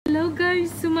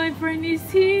my friend is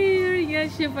here.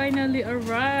 Yes, she finally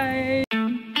arrived.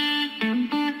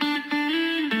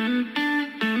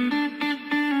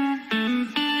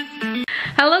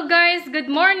 Hello guys, good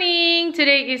morning.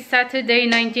 Today is Saturday,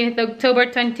 19th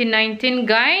October 2019,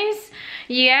 guys.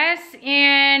 Yes,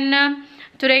 and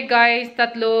today guys,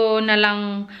 tatlo na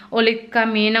lang ulit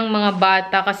kami ng mga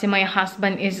bata kasi my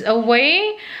husband is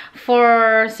away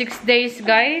for 6 days,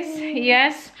 guys.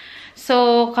 Yes.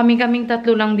 So, kaming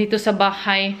tatlo lang dito sa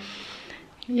bahay.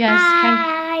 Yes.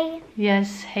 Hi.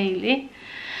 Yes, Hailey.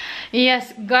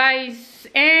 Yes, guys.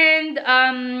 And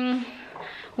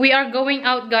we are going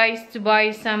out, guys, to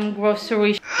buy some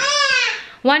groceries.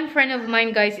 One friend of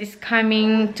mine, guys, is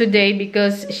coming today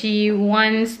because she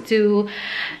wants to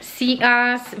see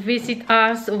us, visit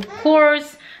us, of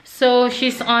course. So,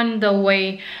 she's on the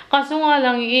way. Kaso nga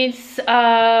lang, it's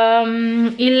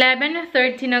 11:30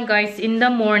 na, guys, in the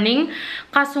morning.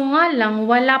 Kaso nga lang,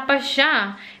 wala pa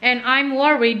siya. And I'm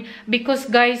worried because,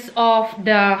 guys, of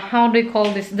the, how do you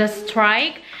call this, the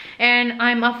strike. And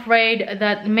I'm afraid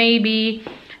that maybe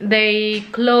they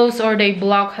close or they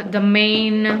block the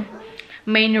main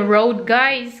road,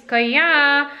 guys.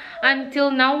 Kaya until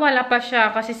now wala pa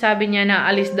siya kasi sabi niya na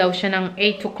alis daw siya ng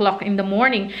 8 o'clock in the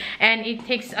morning, and it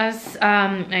takes us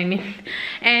and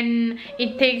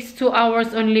it takes 2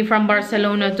 hours only from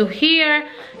Barcelona to here.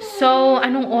 So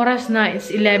anong oras na?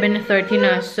 It's 11:30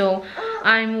 na. So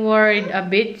I'm worried a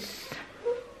bit.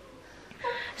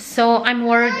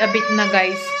 Na,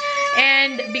 guys.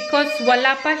 And because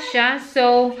wala pa siya,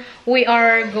 so we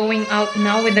are going out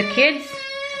now with the kids.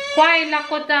 Why,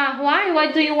 Lakota? Why?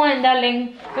 What do you want,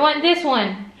 darling? You want this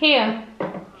one? Here.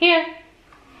 Here.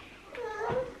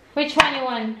 Which one you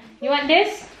want? You want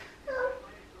this?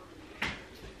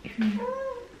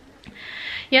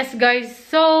 Yes, guys.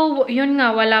 So, yun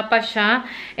nga, wala pa siya.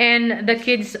 And the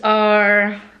kids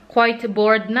are quite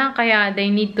bored na, kaya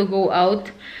they need to go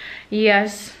out.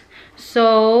 Yes.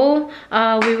 So,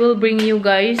 we will bring you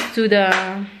guys to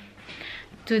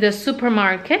the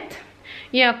supermarket.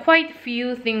 Yeah, quite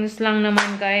few things lang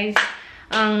naman, guys,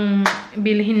 ang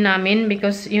bilhin namin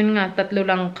because yun nga, tatlo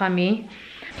lang kami.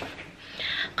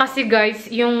 Kasi, guys,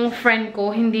 yung friend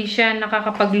ko, hindi siya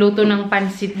nakakapagluto ng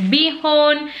pansit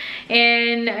bihon.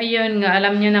 And, yun nga,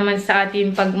 alam niyo naman sa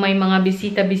atin, pag may mga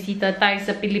bisita-bisita tayo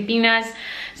sa Pilipinas,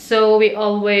 so we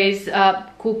always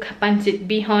cook pansit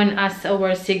bihon as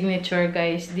our signature,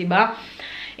 guys, diba?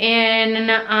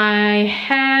 And I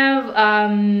have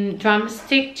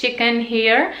drumstick chicken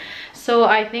here. So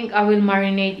I think I will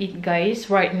marinate it, guys,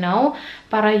 right now.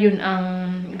 Para yun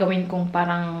ang gawin kong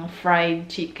parang fried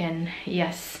chicken.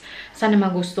 Yes. Sana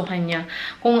magustuhan niya.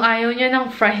 Kung ayaw niya ng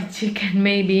fried chicken,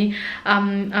 maybe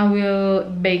I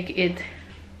will bake it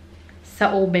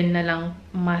sa oven na lang.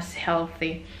 Mas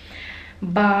healthy.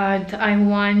 But I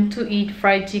want to eat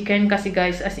fried chicken kasi,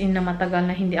 guys, as in na matagal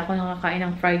na hindi ako nakakain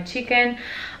ng fried chicken,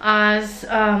 as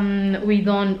we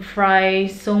don't fry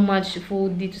so much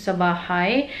food dito sa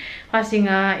bahay kasi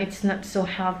nga it's not so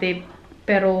healthy.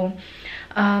 Pero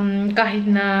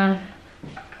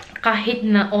kahit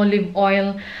na olive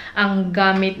oil ang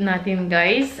gamit natin,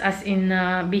 guys, as in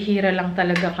bihira lang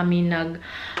talaga kami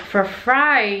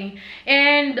nag-fry.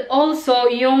 And also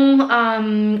yung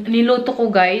niluto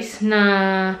ko, guys,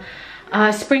 na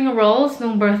spring rolls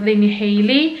nung birthday ni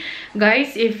Hailey,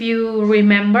 guys, if you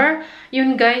remember,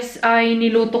 yun, guys, ay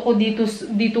niluto ko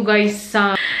dito guys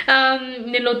sa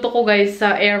niluto ko, guys,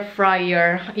 sa air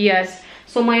fryer. Yes.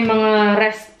 So may mga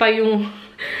rest pa yung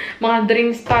mga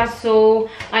drinks pa, so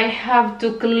I have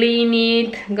to clean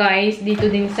it, guys, dito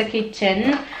din sa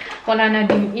kitchen. Wala na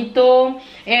din ito.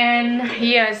 And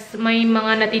yes, may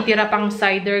mga natitira pang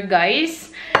cider,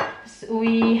 guys.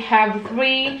 We have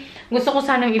 3. Gusto ko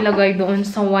sanang ilagay doon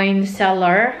sa wine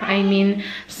cellar. I mean,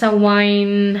 sa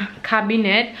wine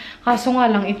cabinet. Kaso nga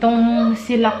lang, itong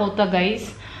sila ko ta, guys,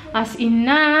 as in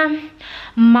na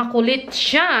makulit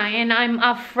siya. And I'm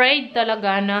afraid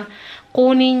talaga na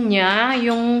kunin niya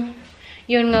yung,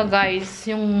 yun nga, guys,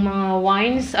 yung mga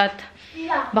wines at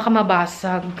baka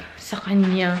mabasag sa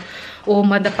kanya. O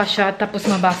madapa siya tapos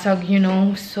mabasag, you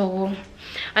know. So,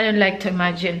 I don't like to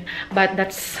imagine. But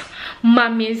that's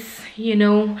mommy's, you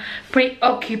know,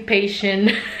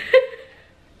 preoccupation.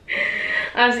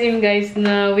 As in, guys,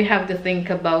 na we have to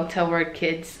think about our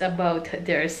kids, about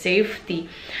their safety.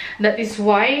 That is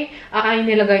why ay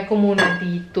nilagay ko muna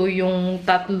dito yung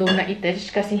tatlo na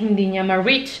itesh kasi hindi niya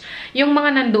ma-reach. Yung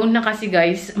mga nandoon na kasi,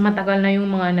 guys, matagal na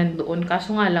yung mga nandoon.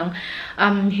 Kaso nga lang,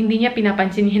 hindi niya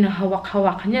pinapansin,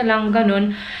 hinahawak-hawak niya lang,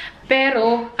 ganun.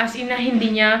 Pero, as in na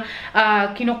hindi niya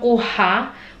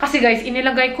kinukuha. Kasi, guys,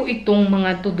 inilagay ko itong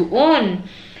mga to doon.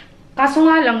 Kaso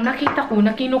nga lang, nakita ko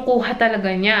na kinukuha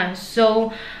talaga niya. So,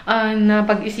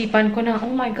 napag-isipan ko na,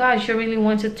 oh my gosh, she really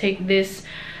wants to take these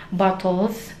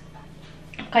bottles.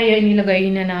 Kaya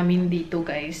inilagay na namin dito,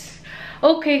 guys.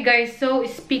 Okay, guys. So,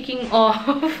 speaking of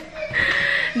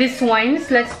these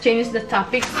wines, let's change the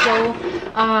topic. So,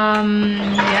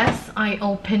 yes, I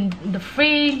opened the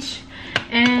fridge.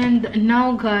 And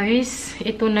now, guys,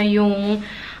 ito na yung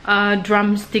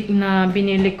drumstick na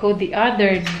binili ko the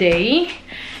other day.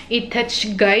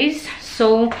 I-touch, guys.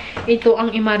 So, ito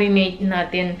ang i-marinate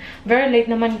natin. Very late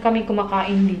naman kami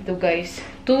kumakain dito, guys.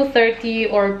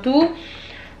 2:30 or 2.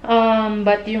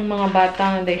 But yung mga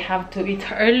bata, they have to eat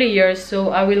earlier.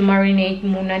 So, I will marinate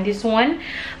muna this one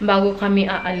bago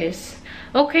kami aalis.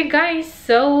 Okay, guys.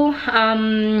 So,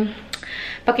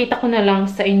 pakita ko na lang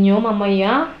sa inyo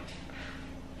mamaya.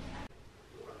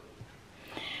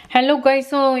 Hello,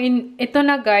 guys. So, ito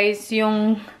na, guys,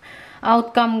 yung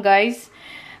outcome, guys.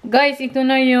 Guys, ito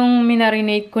na yung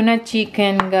minarinate ko na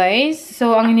chicken, guys.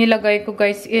 So, ang nilagay ko,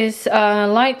 guys, is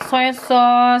light soy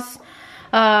sauce,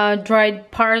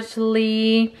 dried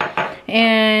parsley,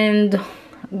 and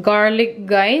garlic,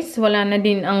 guys. Wala na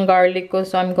din ang garlic ko,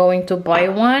 so I'm going to buy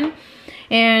one.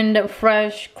 And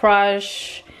fresh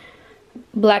crushed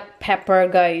black pepper,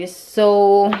 guys.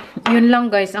 So, yun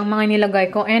lang, guys, ang mga nilagay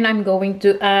ko. And I'm going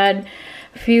to add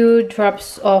few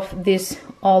drops of this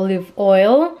olive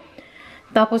oil.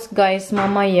 Tapos, guys,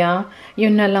 mamaya,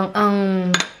 yun na lang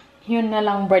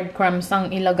breadcrumbs ang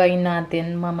ilagay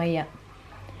natin mamaya.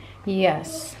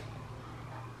 Yes.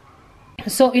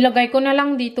 So, ilagay ko na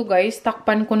lang dito, guys.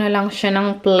 Takpan ko na lang siya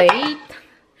ng plate.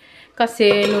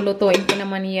 Kasi, lulutuin ko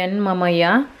naman yan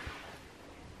mamaya.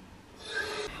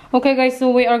 Okay, guys.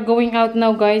 So, we are going out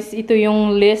now, guys. Ito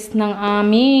yung list ng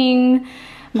aming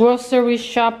grocery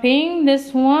shopping.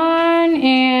 This one.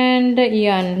 And,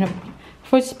 yan.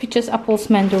 Fruits, peaches, apples,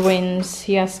 mandarins.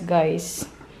 Yes, guys.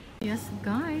 Yes,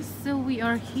 guys. So, we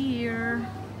are here.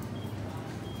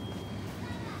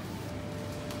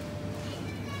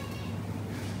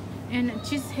 And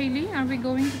cheese, Hailey, are we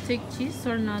going to take cheese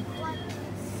or not?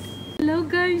 Hello,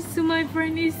 guys. So, my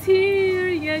friend is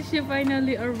here. Yes, she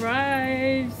finally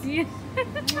arrives. Yeah.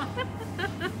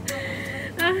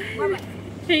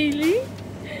 Hailey.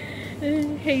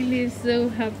 Hailey is so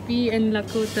happy, and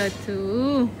Lakota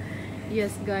too.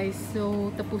 Yes, guys.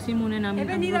 So, tapusin muna namin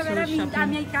ang grocery shopping. A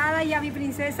mi hijada y a mi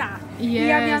princesa. Yes.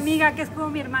 Y a mi amiga que es como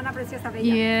mi hermana preciosa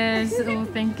bella. Yes. Oh,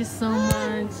 thank you so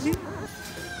much.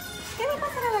 ¿Qué le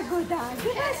pasa a la Lakota?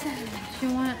 ¿Qué pasa?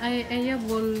 Ella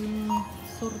will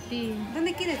sorti.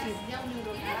 ¿Dónde quieres ir?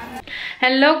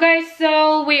 Hello, guys.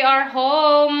 So, we are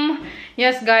home.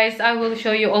 Yes, guys. I will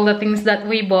show you all the things that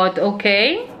we bought,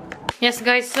 okay? Yes,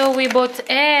 guys. So, we bought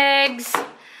eggs.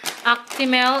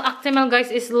 Actimel. Actimel,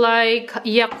 guys, is like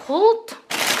Yakult.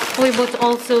 We bought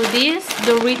also this,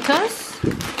 Doritos.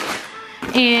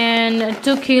 And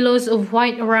 2 kilos of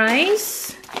white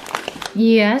rice.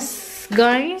 Yes,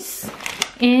 guys.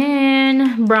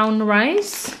 And brown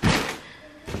rice.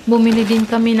 Bumili din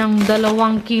kami ng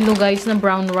 2 kilo, guys, na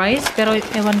brown rice. Pero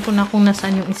ewan ko na kung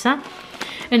nasaan yung isa.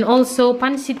 And also,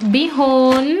 pansit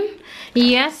bihon.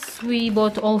 Yes, we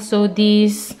bought also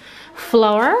this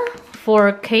flour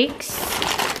for cakes.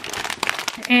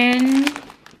 And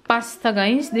pasta,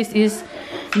 guys. This is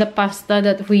the pasta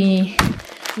that we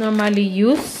normally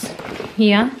use.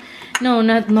 Yeah. No,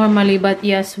 not normally, but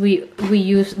yes, we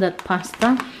use that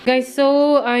pasta. Guys,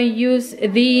 so I use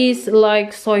this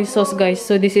like soy sauce, guys.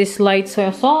 So this is light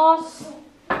soy sauce.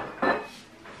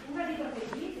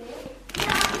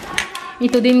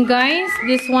 Ito din, guys.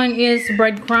 This one is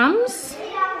breadcrumbs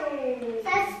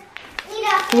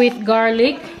with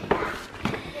garlic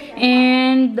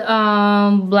and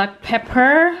black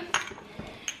pepper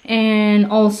and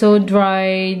also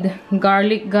dried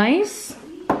garlic, guys.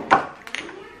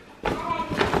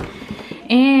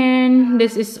 And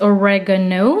this is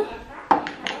oregano.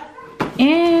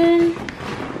 And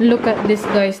look at this,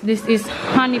 guys. This is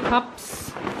honey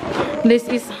pops. This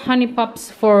is honey pops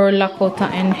for Lakota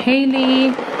and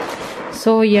Hailey.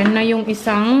 So, yan na yung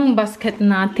isang basket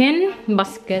natin.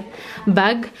 Basket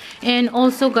bag. And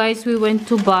also, guys, we went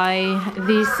to buy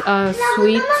this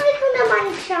sweet.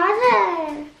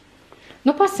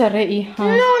 No pasare, iha.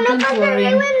 Don't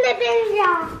worry.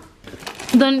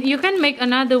 Then you can make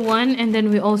another one. And then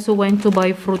we also went to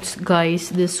buy fruits, guys.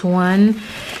 This one.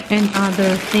 And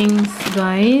other things,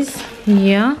 guys.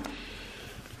 Yeah.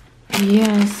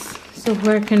 Yes. So,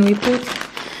 where can we put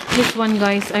this one,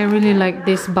 guys? I really like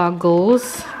these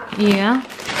bagels. Yeah.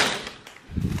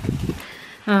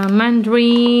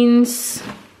 Mandarins.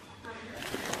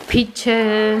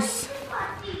 Peaches.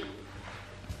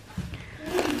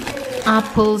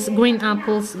 apples, green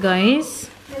apples, guys.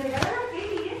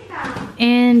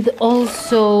 And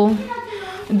also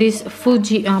these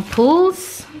Fuji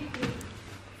apples.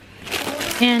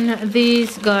 And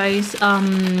these, guys,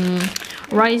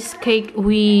 rice cake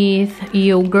with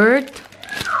yogurt.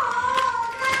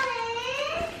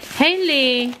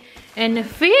 Hailey, and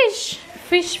fish.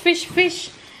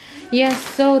 Yes,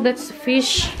 so that's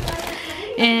fish.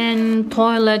 And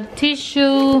toilet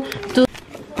tissue,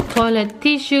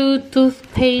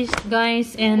 toothpaste,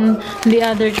 guys, and the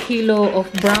other kilo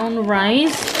of brown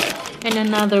rice, and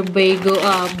another bagel,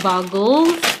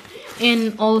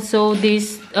 and also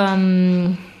this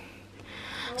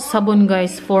sabon,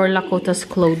 guys, for Lakota's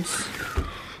clothes.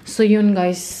 So yun,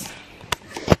 guys.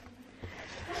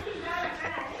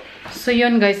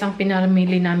 Ang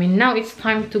pinamili namin. Now it's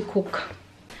time to cook.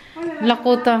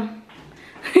 Lakota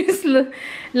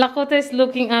is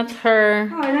looking at her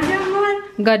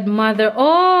godmother.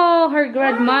 Oh, her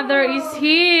grandmother is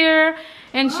here,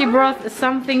 and she brought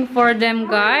something for them,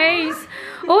 guys.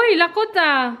 Oy,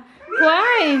 Lakota,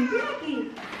 why?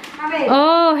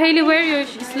 Oh, Hailey, wear your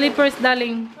slippers,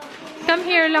 darling. Come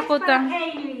here, Lakota.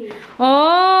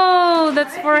 Oh,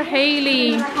 that's for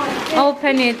Hailey.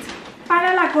 Open it.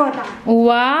 Para Lakota.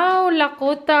 Wow,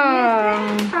 Lakota.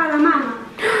 Para mama.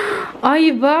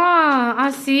 Ay ba,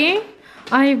 así?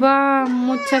 Ay ba,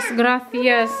 muchas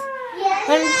gracias.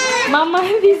 Mama,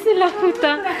 dice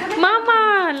Lakota.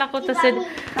 Mama, Lakota said,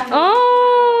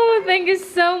 oh, thank you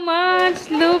so much,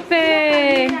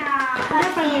 Lupe.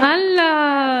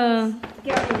 Allah.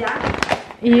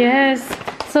 Yes.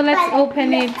 So let's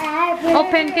open it.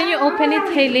 Can you open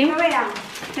it, Hailey?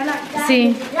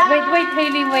 See. Wait,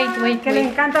 Hailey, wait. Que le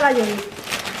encanta la Joby.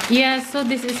 Yes, so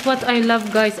this is what I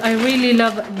love, guys. I really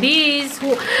love these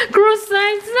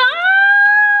croissants.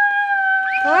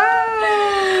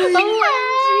 OMG,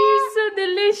 so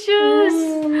delicious.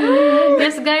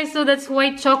 Yes, guys, so that's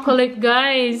white chocolate,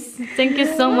 guys. Thank you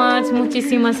so much.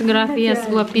 Muchísimas gracias,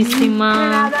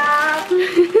 guapísima.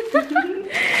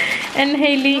 And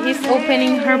Hailey is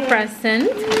opening her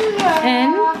present.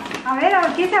 And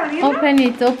open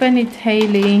it,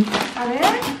 Hailey.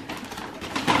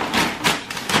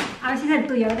 A ver si es el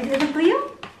tuyo. ¿Es el tuyo?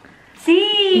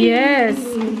 Sí. Yes.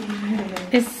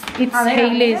 It's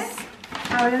Hailey's.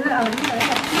 A ver.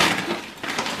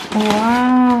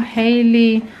 Wow,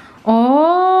 Hailey.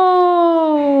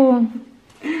 Oh.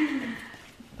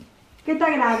 ¿Qué te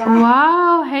agrada?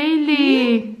 Wow,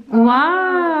 Hailey.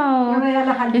 Wow.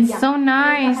 It's so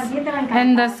nice.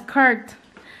 And the skirt.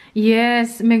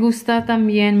 Yes, me gusta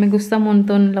también. Me gusta un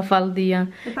montón la faldilla.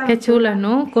 Qué chula,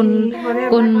 ¿no? Con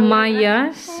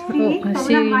mallas. Sí, con unas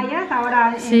mallas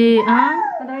ahora. Sí.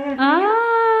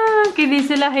 ¿Qué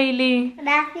dice la Hailey?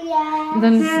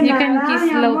 Gracias. You can kiss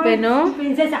Lope, ¿no?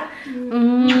 Princesa.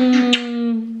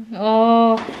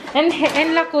 Oh. And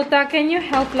Lakota, can you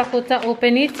help Lakota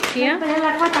open it here? La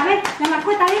Lakota, a ver.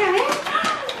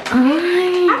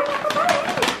 Ay.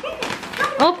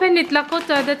 Open it,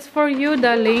 Lakota. That's for you,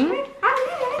 darling.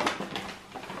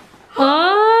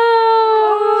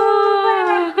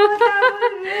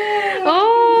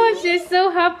 Oh, she's so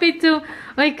happy to.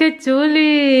 Ay, qué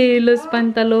chuli. Los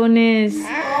pantalones.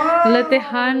 La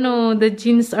Tejano. The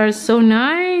jeans are so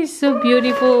nice. So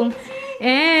beautiful.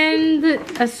 And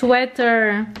a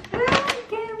sweater.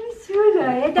 Qué chulo,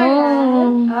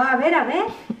 Oh. A ver.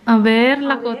 A ver,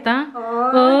 Lakota.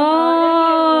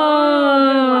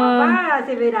 Guapa,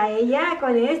 se verá ella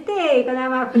con la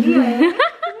más frío,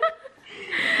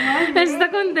 Está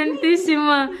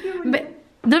contentísima.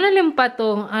 Dónale un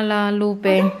pato a la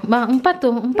Lupe. Va, un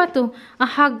pato. A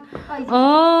hug.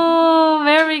 Oh,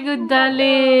 very good,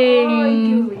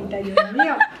 darling. Qué bonita, Dios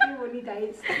mío, qué bonita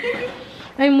es.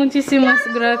 Ay, muchísimas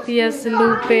gracias,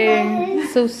 Lupe.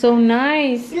 So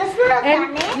nice.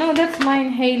 And, no, that's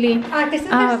mine, Hailey.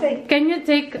 Can you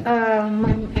take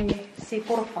mine? Sí,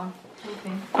 porfa.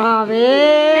 Okay. A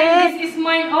ver. And this is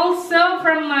mine also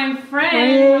from my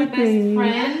friend, my best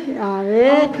friend. A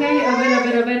ver. Okay, a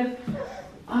ver.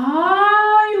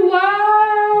 Ay,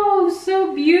 wow,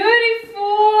 so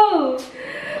beautiful.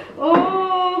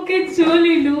 Oh, qué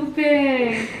chuli,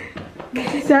 Lupe.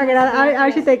 Se agrada, a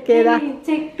ver si te queda.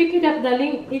 Hey, pick it up,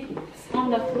 darling. It's on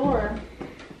the floor.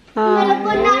 Me lo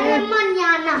pondré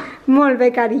mañana. Muy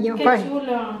bien, cariño. Qué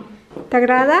chula. ¿Te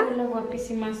agrada? Hola,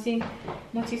 guapísima, sí.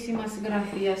 Muchísimas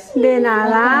gracias. De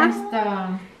nada.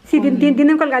 Esta, Sí,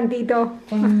 tiene un colgantito.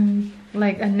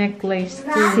 like a necklace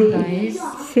too, Sí. guys.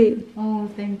 Sí. Oh,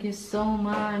 thank you so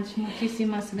much.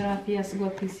 Muchísimas gracias,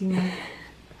 guapísima.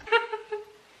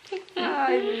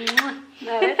 Ay,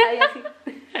 a ver, ahí así.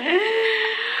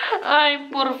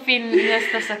 Ay, por fin ya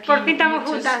estás aquí. Por fin estamos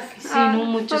juntas. Sí, no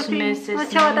muchos meses.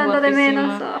 Nos echaba tanto de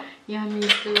menos. Yeah, me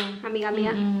too. Amiga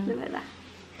mía, de verdad.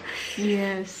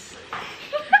 Yes.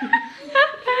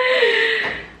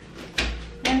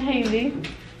 And Hailey?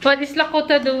 What is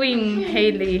Lakota doing,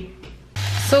 Hailey?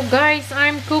 So guys,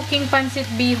 I'm cooking pancit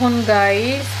bihon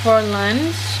guys for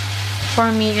lunch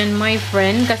for me and my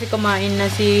friend kasi kumain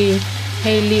na si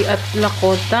Hailey at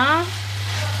Lakota.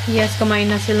 Yes, kumain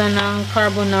na sila ng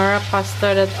carbonara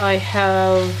pasta that I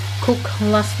have cooked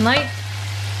last night.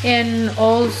 And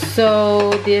also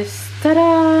this,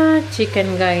 tada!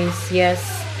 Chicken guys. Yes.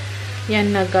 Yan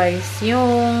na guys.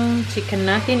 Yung chicken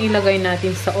natin, ilagay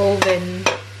natin sa oven.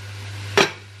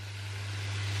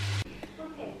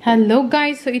 Hello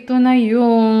guys. So ito na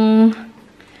yung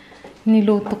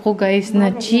niluto ko guys na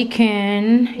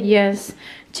chicken. Yes.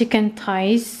 Chicken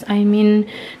thighs. I mean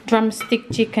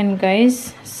drumstick chicken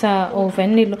guys. Sa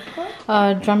oven.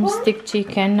 Drumstick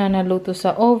chicken na naluto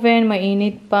sa oven.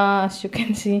 Mainit pa as you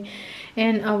can see.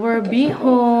 And our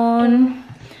bihon.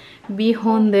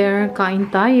 Bihon there.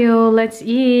 Kain tayo. Let's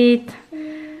eat.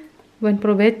 Buen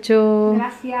provecho.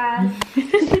 Gracias.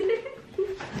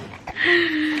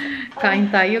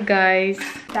 Kain tayo guys.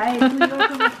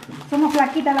 Somos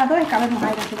flaquitas las dos y cabemos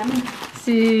ahí tranquilamente.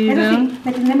 Sí, Eso ¿no? sí,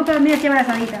 le tendremos que dormir así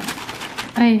abrazaditas.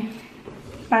 Ay.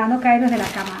 Para no caernos de la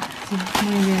cama. Sí,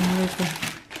 muy bien, look.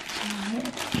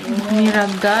 Mira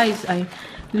guys,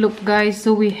 look guys,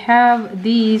 so we have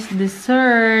this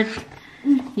dessert.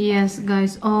 Yes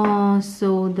guys, oh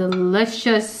so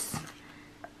delicious.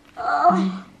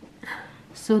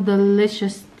 So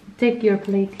delicious. Take your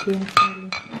plate here.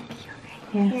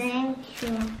 Yes.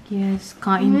 Yes,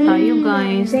 kain tayo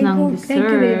guys ng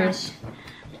dessert.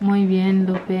 Muy bien,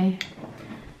 Lupe.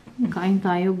 Kain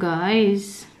tayo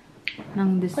guys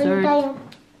ng dessert.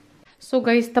 So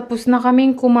guys, tapos na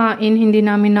kaming kumain. Hindi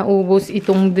namin naubos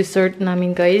itong dessert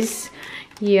namin guys.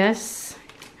 Yes.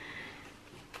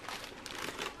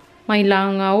 May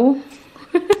langaw.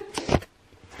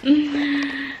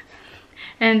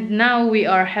 And now we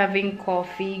are having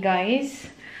coffee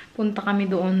guys. Punta kami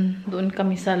doon. Doon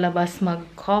kami sa labas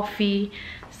mag-coffee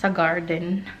sa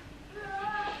garden.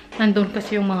 Nandun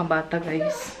kasi yung mga bata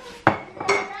guys.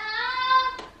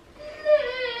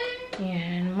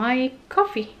 Yan, my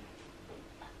coffee.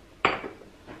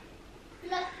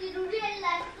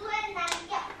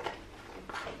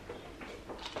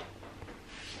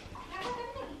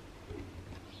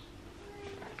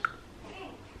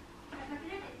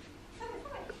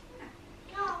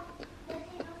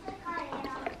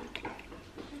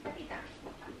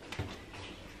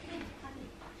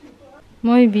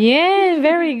 Muy bien,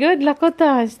 very good,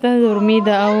 Lakota. Está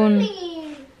dormida aún.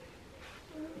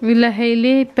 Mira,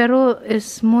 Hailey, pero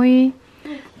es muy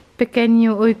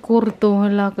pequeño y corto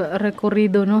el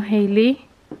recorrido, ¿no, Hailey?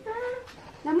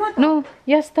 ¿La moto? No,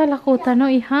 ya está Lakota, ¿no,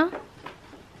 hija?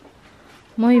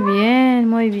 Muy bien,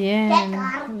 muy bien.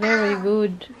 Very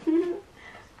good.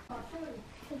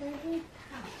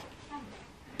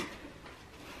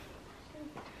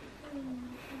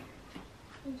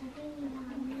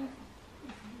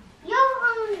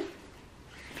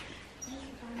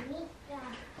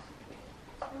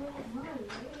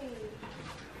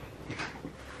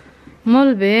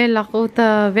 Molt bé,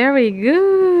 Lakota. Very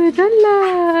good.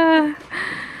 Hala.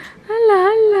 Hala,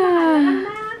 hala.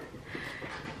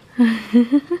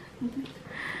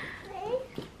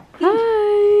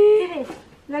 Hi.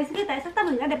 La bicicleta, esa está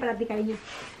muy grande para ti, cariño.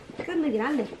 Esa es muy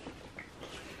grande.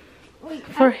 Uy,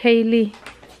 For Hailey.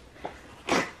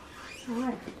 a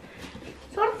ver.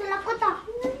 Suerte, Lakota.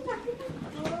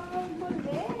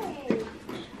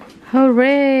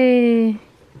 Hooray.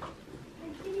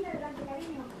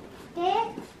 ¿Qué?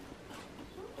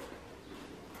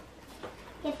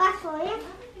 ¿Qué pasó,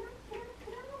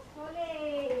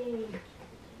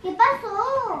 ¿Qué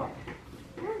pasó?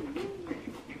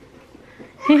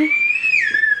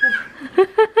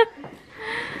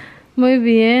 Muy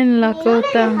bien,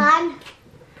 Lakota.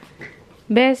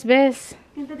 Bes, bes.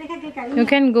 Entonces deja que cariño. You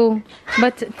can go.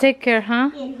 But take care,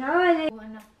 huh?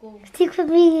 Stick with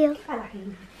me here.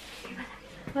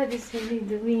 What is Hailey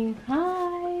doing?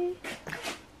 Hi.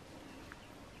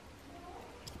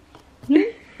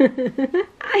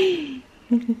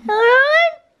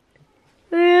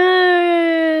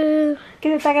 ¿Qué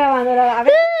se está grabando? A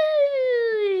ver.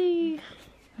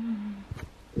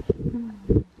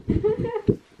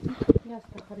 Ya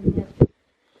está, cariño.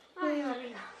 Ay,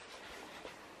 amiga.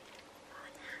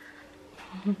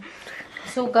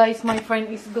 So guys, my friend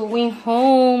is going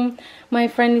home. My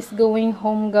friend is going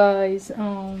home, guys.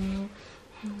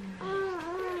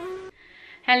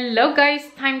 Hello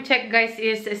guys, time check guys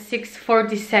is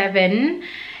 6:47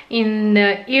 in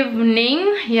the evening.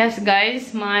 Yes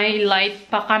guys, may light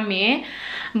pa kami.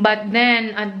 But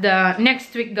then at the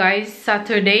next week guys,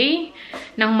 Saturday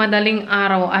ng madaling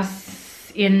araw, as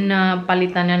in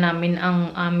palitan na namin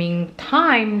ang aming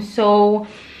time. So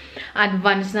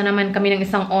advance na naman kami ng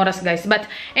isang oras guys. But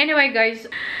anyway guys,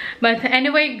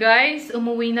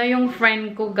 umuwi na yung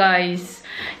friend ko guys.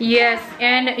 Yes,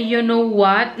 and you know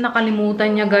what?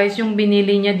 Nakalimutan niya guys yung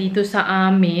binili niya dito sa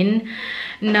amin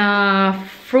na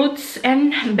fruits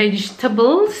and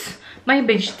vegetables. May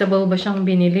vegetable ba siyang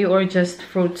binili or just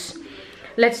fruits?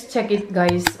 Let's check it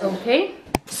guys, okay?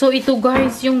 So ito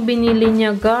guys yung binili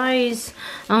niya guys.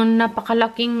 Ang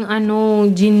napakalaking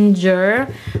ginger.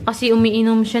 Kasi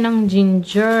umiinom siya ng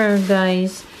ginger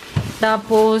guys.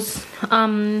 Tapos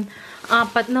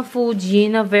apat na Fuji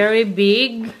na very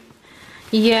big.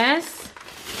 Yes.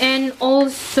 And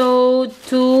also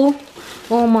two,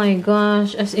 oh my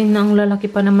gosh, as in ang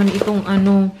lalaki pa naman itong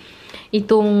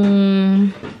itong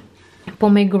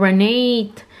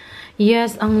pomegranate.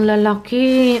 Yes, ang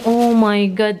lalaki. Oh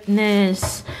my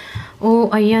goodness.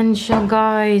 Oh, ayan siya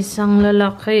guys, ang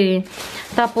lalaki.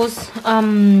 Tapos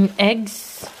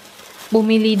eggs.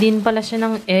 Bumili din pala siya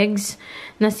ng eggs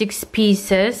na 6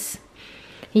 pieces.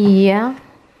 Yeah.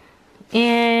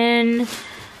 And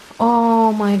oh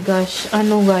my gosh,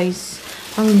 guys,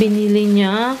 ang binili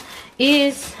niya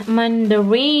is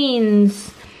mandarins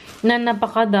na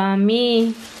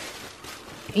napakadami.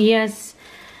 Yes.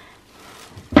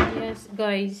 Yes,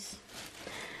 guys.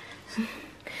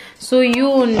 So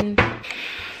yun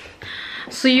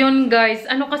guys.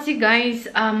 Kasi guys,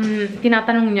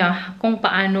 tinatanong niya kung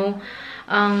paano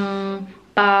ang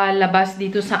palabas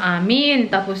dito sa amin.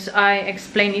 Tapos I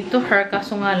explain it to her.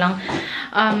 Kaso nga lang,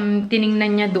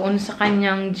 tiningnan niya doon sa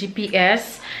kanyang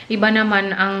GPS. Iba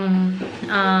naman ang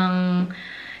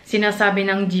sinasabi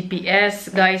ng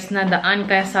GPS, guys, na daan.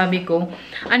 Kaya sabi ko,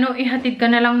 ihatid ka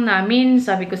na lang namin.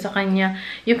 Sabi ko sa kanya,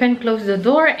 you can close the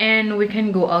door and we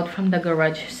can go out from the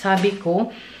garage. Sabi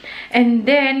ko. And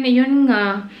then, yun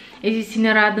nga,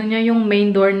 sinarado niya yung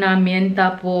main door namin.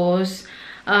 Tapos,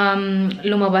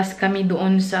 lumabas kami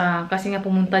doon kasi nga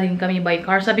pumunta din kami by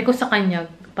car. Sabi ko sa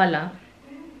kanya pala,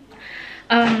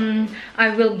 I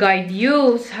will guide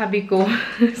you. Sabi ko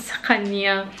sa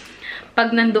kanya,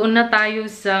 pag nandoon na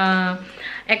tayo sa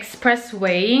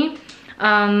expressway,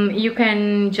 you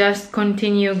can just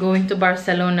continue going to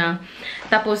Barcelona.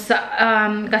 Tapos,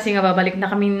 kasi nga babalik na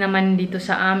kami naman dito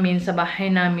sa amin, sa bahay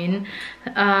namin.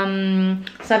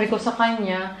 Sabi ko sa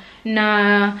kanya na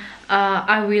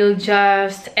I will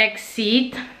just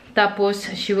exit, tapos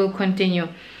she will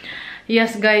continue.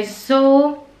 Yes guys,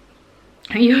 so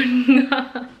yun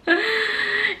nga.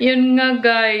 Yun nga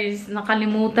guys,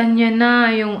 nakalimutan niya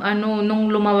na yung nung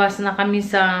lumawas na kami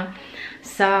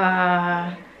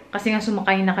kasi nga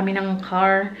sumakay na kami ng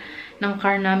car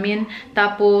namin.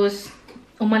 Tapos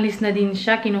umalis na din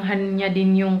siya, kinuhan niya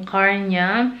din yung car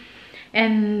niya.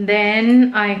 And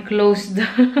then I closed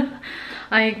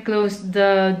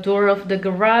the door of the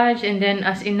garage, and then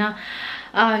as in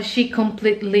she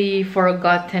completely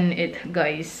forgotten it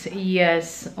guys.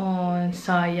 Yes, oh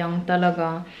sayang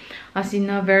talaga. As in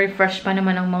very fresh pa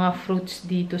naman ang mga fruits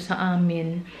dito sa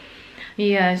amin.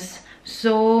 Yes.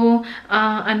 So,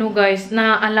 guys,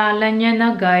 naalala niya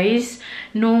na guys,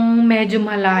 nung medyo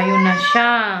malayo na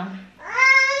siya.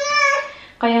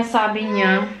 Kaya sabi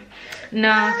niya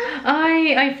na,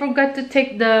 I forgot to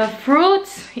take the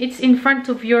fruits. It's in front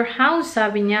of your house.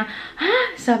 Sabi niya, ha?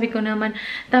 Sabi ko naman.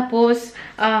 Tapos,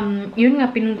 yun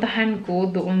nga, pinuntahan ko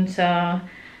doon sa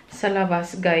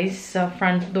labas, guys, sa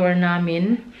front door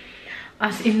namin.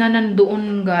 As in na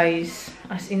nandoon, guys.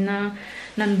 As in na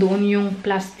nandoon yung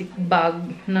plastic bag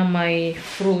na may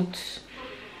fruits.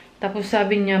 Tapos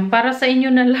sabi niya, para sa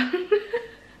inyo na lang.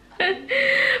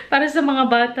 Para sa mga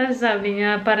bata, sabi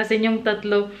niya. Para sa inyong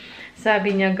tatlo.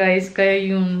 Sabi niya, guys, kaya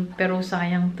yung, pero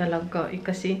sayang talaga.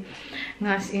 Kasi,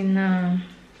 nga as in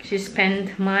she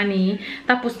spent money.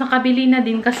 Tapos, nakabili na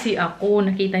din kasi ako.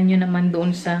 Nakita niyo naman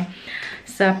doon sa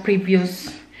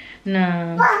previous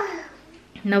na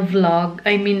vlog.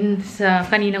 I mean, sa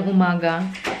kaninang umaga.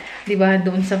 Diba?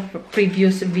 Doon sa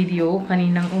previous video,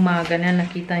 kaninang umaga na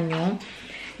nakita nyo.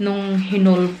 Nung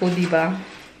hinol po, diba?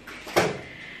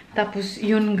 Tapos,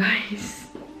 yun, guys.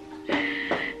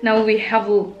 Now we have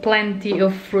plenty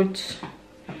of fruits.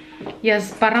 Yes,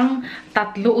 parang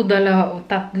 3 kilo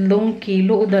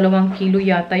o 2 kilo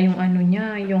yata yung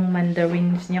niya, yung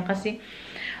mandarins niya. Kasi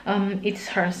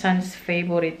it's her son's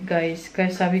favorite, guys.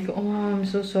 Kaya sabi ko, oh, I'm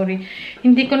so sorry.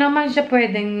 Hindi ko naman siya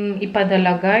pwedeng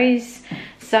ipadala, guys.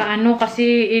 Sa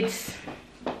kasi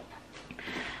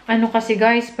ano kasi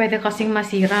guys, pwede kasing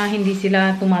masira. Hindi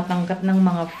sila tumatanggap ng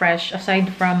mga fresh. Aside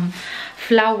from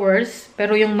flowers,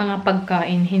 pero yung mga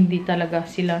pagkain, hindi talaga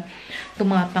sila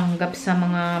tumatanggap sa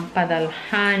mga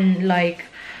padalhan. Like,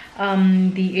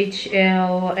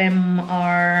 DHL,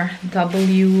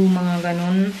 MRW, mga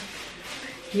ganun.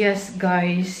 Yes,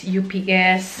 guys.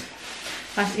 UPS.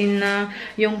 As in na,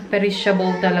 yung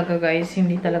perishable talaga, guys.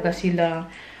 Hindi talaga sila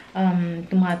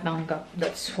tumatanggap.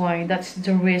 That's why. That's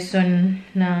the reason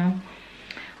na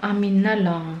amin na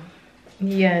lang.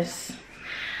 Yes.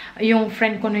 Yung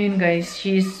friend ko na yun, guys,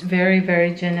 she's very,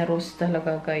 very generous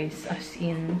talaga, guys. As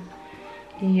in.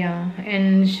 Yeah.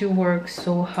 And she works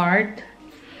so hard.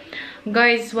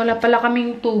 Guys, wala pala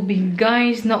kaming tubig,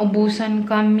 guys. Naubusan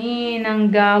kami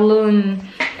ng galon.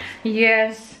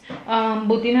 Yes.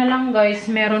 Buti na lang,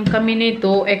 guys. Meron kami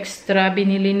nito extra.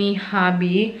 Binili ni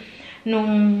Hubby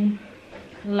nung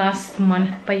last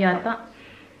month pa yata.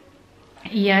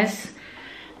 Yes.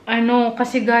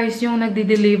 Kasi guys, yung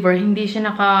nagde-deliver, hindi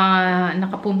siya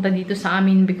nakapunta dito sa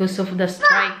amin because of the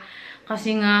strike.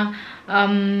 Kasi nga,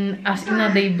 as in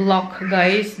they block,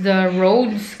 guys, the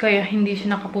roads. Kaya hindi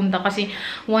siya nakapunta. Kasi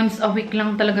once a week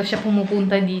lang talaga siya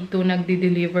pumupunta dito,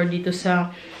 nagde-deliver dito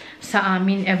sa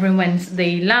amin. Every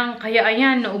Wednesday lang. Kaya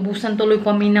ayan, naubusan tuloy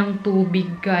kami ng tubig,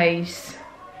 guys.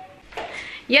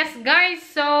 Yes, guys,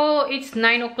 so it's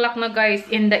 9 o'clock na, guys,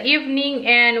 in the evening,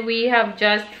 and we have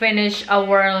just finished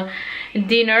our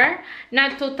dinner.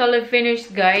 Not totally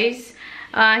finished, guys.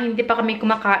 Hindi pa kami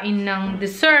kumakain ng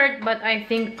dessert, but I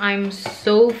think I'm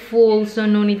so full, so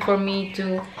no need for me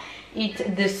to eat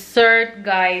dessert,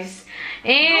 guys.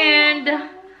 And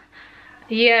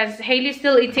yes, Hailey's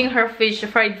still eating her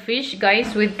fried fish,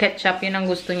 guys, with ketchup. Yun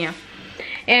ang gusto niya.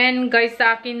 And guys,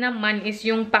 sa akin naman is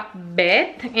yung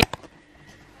pakbet.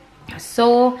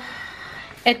 So,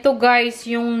 eto guys,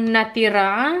 yung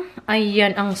natira,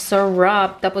 ayan, ang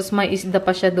sarap. Tapos may isda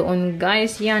pa siya doon,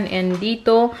 guys. Yan, and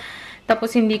dito.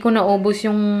 Tapos hindi ko naubos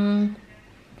yung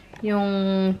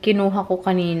kinuha ko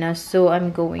kanina. So,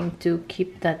 I'm going to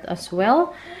keep that as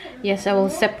well. Yes, I will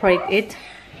separate it.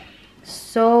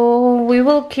 So, we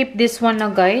will keep this one na,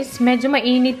 guys. Medyo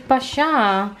mainit pa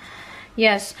siya.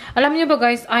 Yes. Alam niyo ba,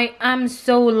 guys, I am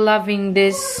so loving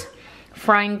this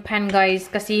frying pan, guys,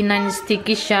 kasi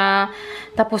non-sticky siya.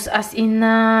 Tapos as in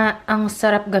na ang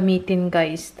sarap gamitin,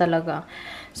 guys, talaga.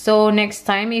 So next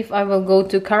time if I will go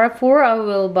to Carrefour, I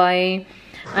will buy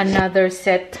another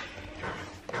set.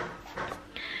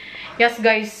 Yes,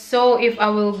 guys, so if I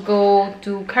will go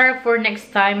to Carrefour next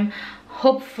time,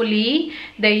 hopefully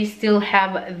they still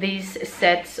have these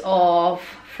sets of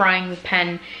frying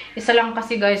pan. Isa lang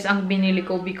kasi, guys, ang binili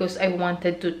ko because I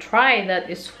wanted to try. That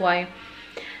is why.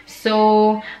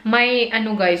 So, may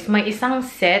guys, may isang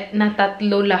set na 3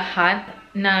 lahat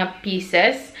na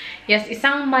pieces. Yes,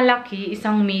 isang malaki,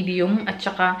 isang medium, at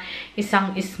saka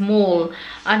isang small.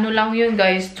 Lang yun,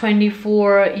 guys,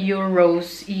 24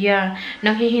 euros. Yeah,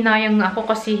 nanghihinayang ako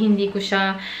kasi hindi ko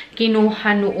siya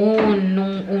kinuha noon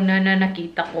nung una na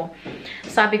nakita ko.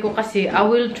 Sabi ko kasi, I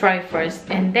will try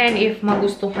first, and then if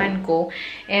magustuhan ko,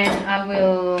 and I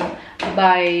will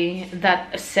buy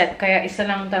that set. Kaya isa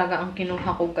lang talaga ang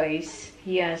kinuha ko, guys.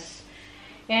 Yes.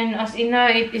 And as in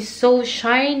it is so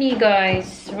shiny,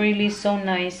 guys. Really so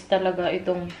nice talaga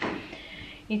itong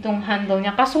handle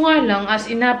niya. Kaso nga lang, as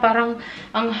in parang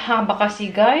ang haba kasi,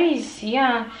 guys.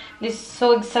 Yeah. This is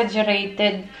so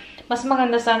exaggerated. Mas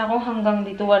maganda sana kung hanggang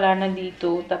dito, wala na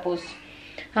dito. Tapos,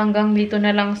 hanggang dito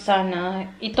na lang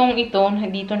sana. Ito,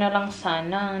 dito na lang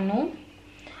sana, no?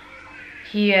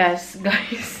 Yes,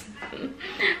 guys.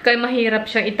 Kaya mahirap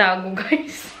siyang itago,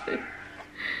 guys.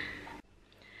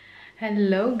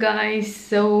 Hello, guys.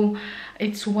 So,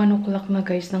 it's 1 o'clock na,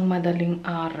 guys, ng madaling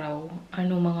araw.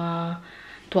 Mga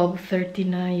 12:30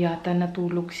 na yata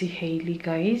natulog si Hailey,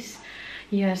 guys.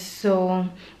 Yes, so,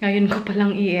 ngayon ko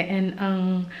palang i-end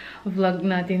ang vlog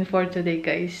natin for today,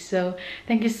 guys. So,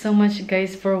 thank you so much,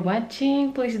 guys, for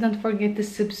watching. Please don't forget to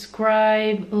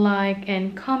subscribe, like,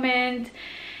 and comment.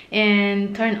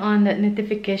 And turn on that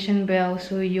notification bell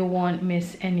so you won't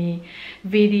miss any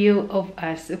video of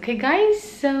us. Okay, guys?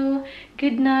 So,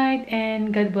 good night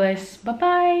and God bless.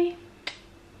 Bye-bye!